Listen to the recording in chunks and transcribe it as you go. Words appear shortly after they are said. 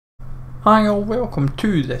Hi all, welcome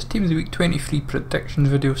to this Team of the Week 23 predictions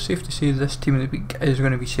video. Safe to say this Team of the Week is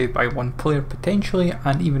going to be saved by one player potentially,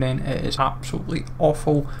 and even then it is absolutely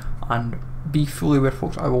awful. And be fully aware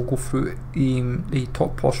folks, I will go through the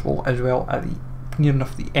top possible as well at the near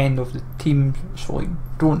enough the end of the team, so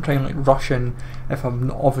don't try and rush in if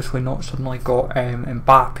I'm obviously not suddenly got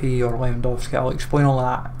Mbappe or Lewandowski. I'll explain all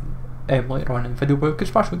that later on in the video, but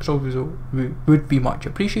especially because obviously would be much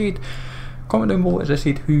appreciated. Comment down below, as I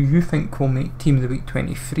said, who you think will make Team of the Week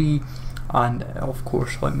 23, and of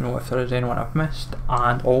course let me know if there is anyone I've missed,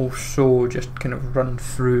 and also just kind of run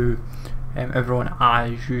through everyone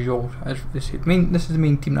as usual. As I said, this is the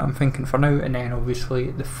main team that I'm thinking for now, and then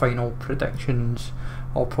obviously the final predictions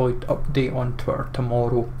I'll probably update on Twitter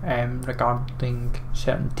tomorrow regarding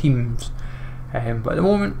certain teams. But at the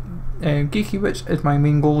moment, Gikiewicz is my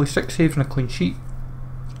main goalie, 6 saves and a clean sheet.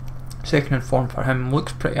 Second in form for him,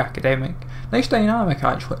 looks pretty academic. Nice dynamic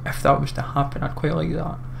actually, if that was to happen, I'd quite like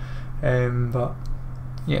that. But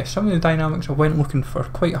yeah, some of the dynamics I went looking for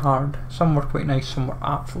quite hard. Some were quite nice, some were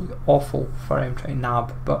absolutely awful for him trying to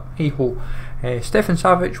nab, but hey ho. Stefan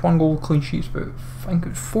Savic, 1 goal, clean sheets, but I think it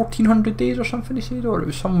was 1400 days or something he said, or it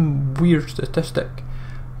was some weird statistic.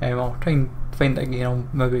 I'll try and find it again, I'll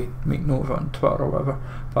maybe make note of it on Twitter or whatever,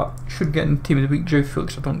 but should get in Team of the Week. Joe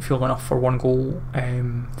Felix, I don't feel enough for 1 goal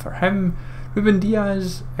for him. Ruben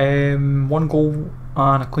Diaz, 1 goal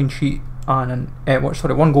and a clean sheet, and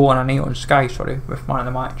 1 goal and an 8 on Sky, with man of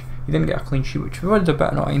the match. He didn't get a clean sheet, which was a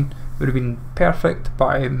bit annoying. Would have been perfect,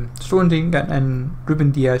 but Stones ain't getting in. Ruben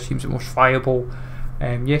Diaz seems the most viable.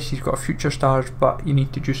 Yes, he's got future stars, but you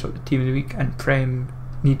need to juice up the Team of the Week, and Prem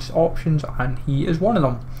needs options, and he is one of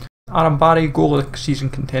them. Aaron Barry, goal of the season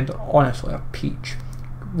contender, honestly a peach.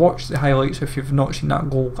 Watch the highlights if you've not seen that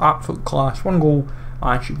goal, absolute class. 1 goal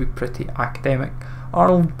and should be pretty academic.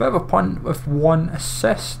 Arnold, bit of a punt with 1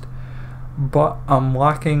 assist, but I'm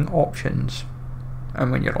lacking options,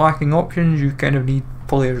 and when you're lacking options you kind of need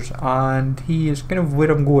players, and he is kind of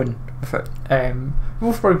where I'm going with it.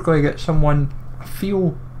 Most probably going to get someone I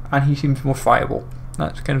feel, and he seems most viable.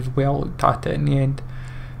 That's kind of the way I looked at it in the end.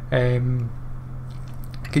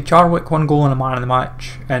 Kicharwick, 1 goal and a man of the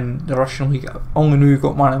match in the Russian league. I only knew he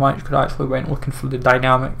got man of the match because I actually went looking for the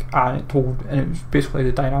dynamic, and it was basically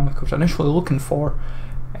the dynamic I was initially looking for.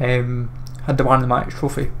 Had the man of the match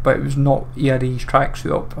trophy, but it was not. He had his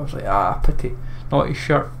tracksuit up. I was like, pity, not his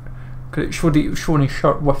shirt, because it was showing his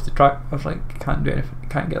shirt with the track. I was like, can't do anything,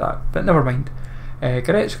 can't get that. But never mind.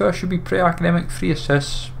 Goretzka should be pretty academic, 3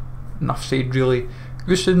 assists. Enough said really.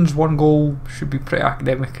 Goossens, 1 goal, should be pretty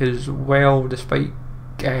academic as well, despite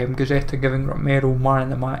Gazetta giving Romero man of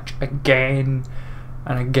the match again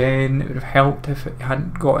and again. It would have helped if it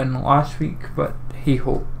hadn't got in last week, but hey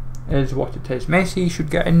ho, is what it is. Messi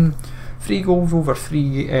should get in, 3 goals over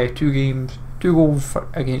 2 games, 2 goals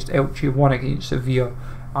against Elche, 1 against Sevilla,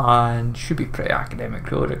 and should be pretty academic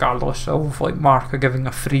really, regardless of Marca giving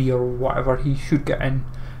a 3 or whatever. He should get in.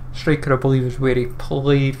 Striker I believe is where he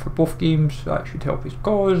played for both games, that should help his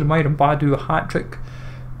cause. Boadu, a hat-trick,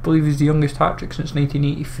 I believe he's the youngest hat-trick since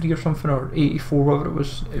 1983 or something, or 84, whatever it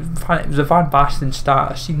was. It was a Van Basten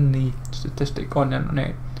stat. I seen the statistic on the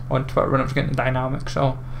internet, on Twitter, when I was getting the dynamics,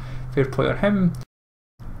 so fair play on him.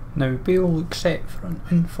 Now Bale looks set for an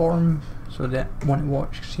inform, so that want to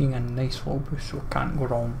watch, seeing a nice little boost, so can't go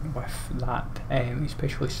wrong with that,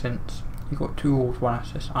 especially since he got 2 goals, 1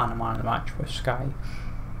 assist and a man of the match with Sky.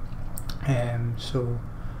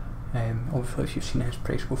 Obviously if you've seen his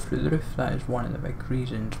price go through the roof, that is one of the big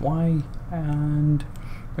reasons why.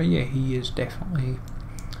 But yeah, he is definitely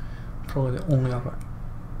probably the only other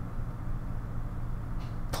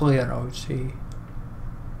player I would say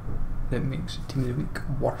that makes the Team of the Week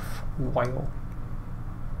worthwhile.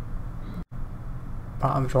 But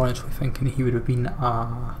I was honestly thinking he would have been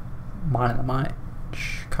a man of the match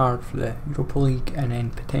card for the Europa League, and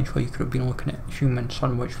then potentially you could have been looking at Human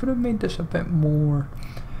Son, which would have made this a bit more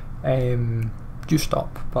juiced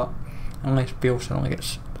up. But unless Bale suddenly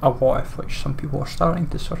gets a what if, which some people are starting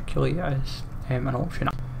to circulate as an option.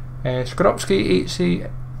 Skorupski,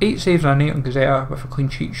 8 saves and an 8 on Gazetta with a clean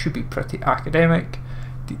sheet, should be pretty academic.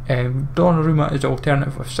 Donnarumma is the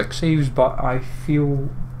alternative with 6 saves, but I feel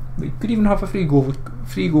we could even have a free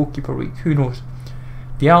goalkeeper week, who knows.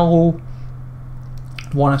 Diallo,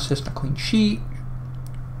 1 assist and a clean sheet,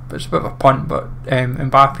 but it's a bit of a punt. But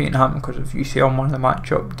Mbappe ain't happening because of UCL man of the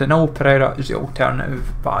matchup. Danilo Pereira is the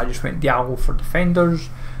alternative, but I just went Diallo for defenders.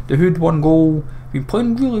 The Hood, 1 goal, been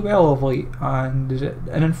playing really well of late, and is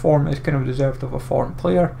an inform is kind of deserved of a foreign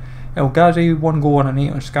player. El Ghazi, 1 goal and an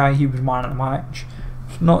 8 on Sky, he was man of the match.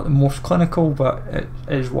 It's not the most clinical, but it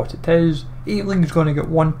is what it is. Aitling going to get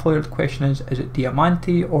 1 player. The question is it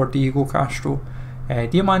Diamante or Diego Castro?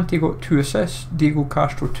 Diamante got 2 assists, Diego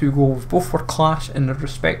Castro 2 goals. Both were class in their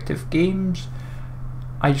respective games.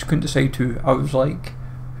 I just couldn't decide who. I was like,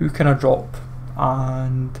 who can I drop?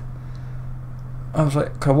 And I was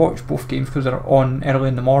like, can I watch both games because they're on early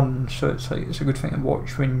in the morning? So it's like, it's a good thing to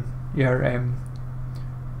watch when you're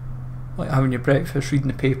like having your breakfast, reading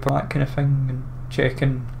the paper, that kind of thing, and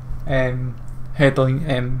checking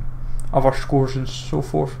headline other scores and so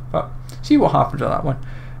forth. But see what happens with that one.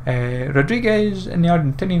 Rodriguez in the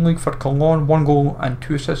Argentinian league for Cologne, 1 goal and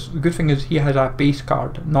 2 assists. The good thing is he has a base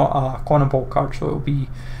card, not a Conaball card, so it'll be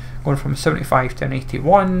going from a 75 to an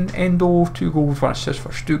 81. Endo, 2 goals, 1 assist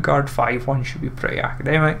for Stuttgart, 5-1, should be pretty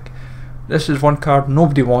academic. This is one card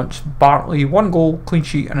nobody wants. Bartley, 1 goal, clean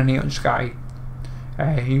sheet and an 8 on Sky.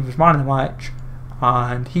 He was man of the match,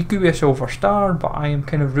 and he could be a silver star, but I am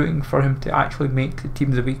kind of rooting for him to actually make the team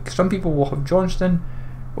of the week. Some people will have Johnston.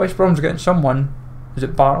 West Brom's getting someone. Is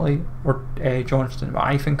it Bartley or Johnston? But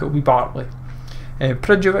I think it'll be Bartley.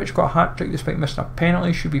 Pridjovic got a hat-trick despite missing a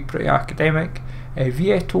penalty, should be pretty academic.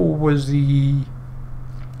 Vieto was the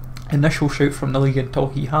initial shout from the league until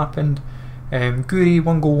he happened. Guri,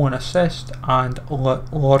 1 goal, 1 assist, and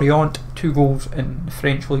Lorient, 2 goals in the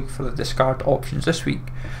French league for the discard options this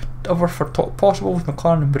week. Other for top possibles,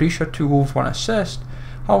 McLaren and Berisha, 2 goals, 1 assist.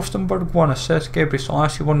 Halstenberg, 1 assist. Gebre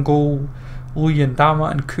Selassie, 1 goal. Luyan Dama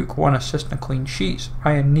and Cook, 1 assist and clean sheets.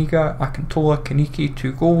 Ryan Niga, Akintola, Kaniki,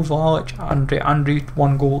 2 goals. Lalic, Andre,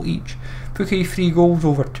 1 goal each. Puke, 3 goals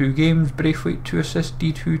over 2 games. Braithwaite, 2 assists.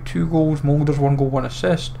 D2, 2 goals. Moulders, 1 goal, 1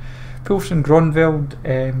 assist. Poulsen, Gronveld,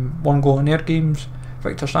 1 goal in their games.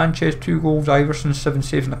 Victor Sanchez, 2 goals. Iverson, 7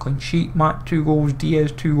 saves and a clean sheet. Matt, 2 goals.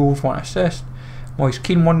 Diaz, 2 goals, 1 assist. Moise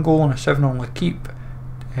Keane, 1 goal and a 7 on L'Equipe.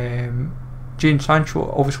 Jane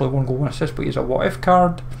Sancho, obviously 1 goal, 1 assist, but he's a what if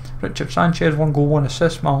card. Richard Sanchez, 1 goal, 1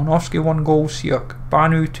 assist. Malinowski, 1 goal. Siak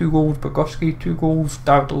Banu, 2 goals. Boguski, 2 goals.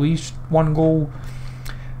 David Luiz, 1 goal.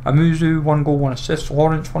 Amuzu, 1 goal, 1 assist.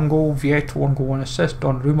 Lawrence, 1 goal. Vieto, 1 goal, 1 assist.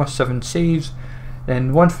 Donnarumma, 7 saves.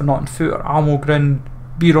 Then 1 for Nottingham Foot, Almogren,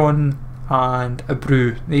 Biron and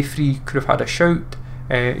Abreu. They 3 could have had a shout,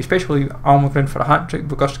 especially Almogren for a hat-trick,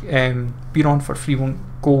 because Biron for 3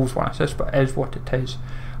 goals, 1 assist, but it is what it is.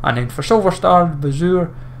 And then for silver stars,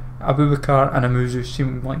 Bazour, Abubakar and Amuzu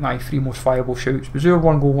seem like my 3 most viable shouts. Bazour,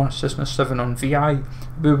 1 goal, 1 assist and a 7 on VI.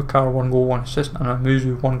 Abubakar, 1 goal, 1 assist, and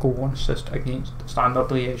Amuzu, 1 goal, 1 assist against Standard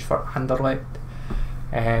Liège for Anderlecht.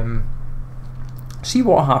 See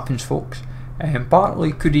what happens, folks.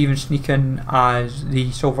 Bartley could even sneak in as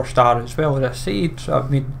the silver star as well, as I said, so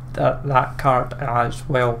I've made that card as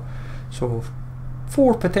well. So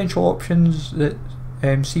 4 potential options that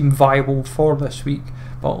seem viable for this week,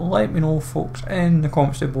 but let me know, folks, in the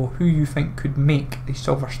comments down below who you think could make the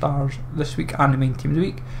silver stars this week and the main team of the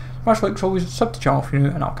week. Smash like as always, sub to the channel if you're new,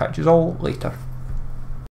 and I'll catch you all later.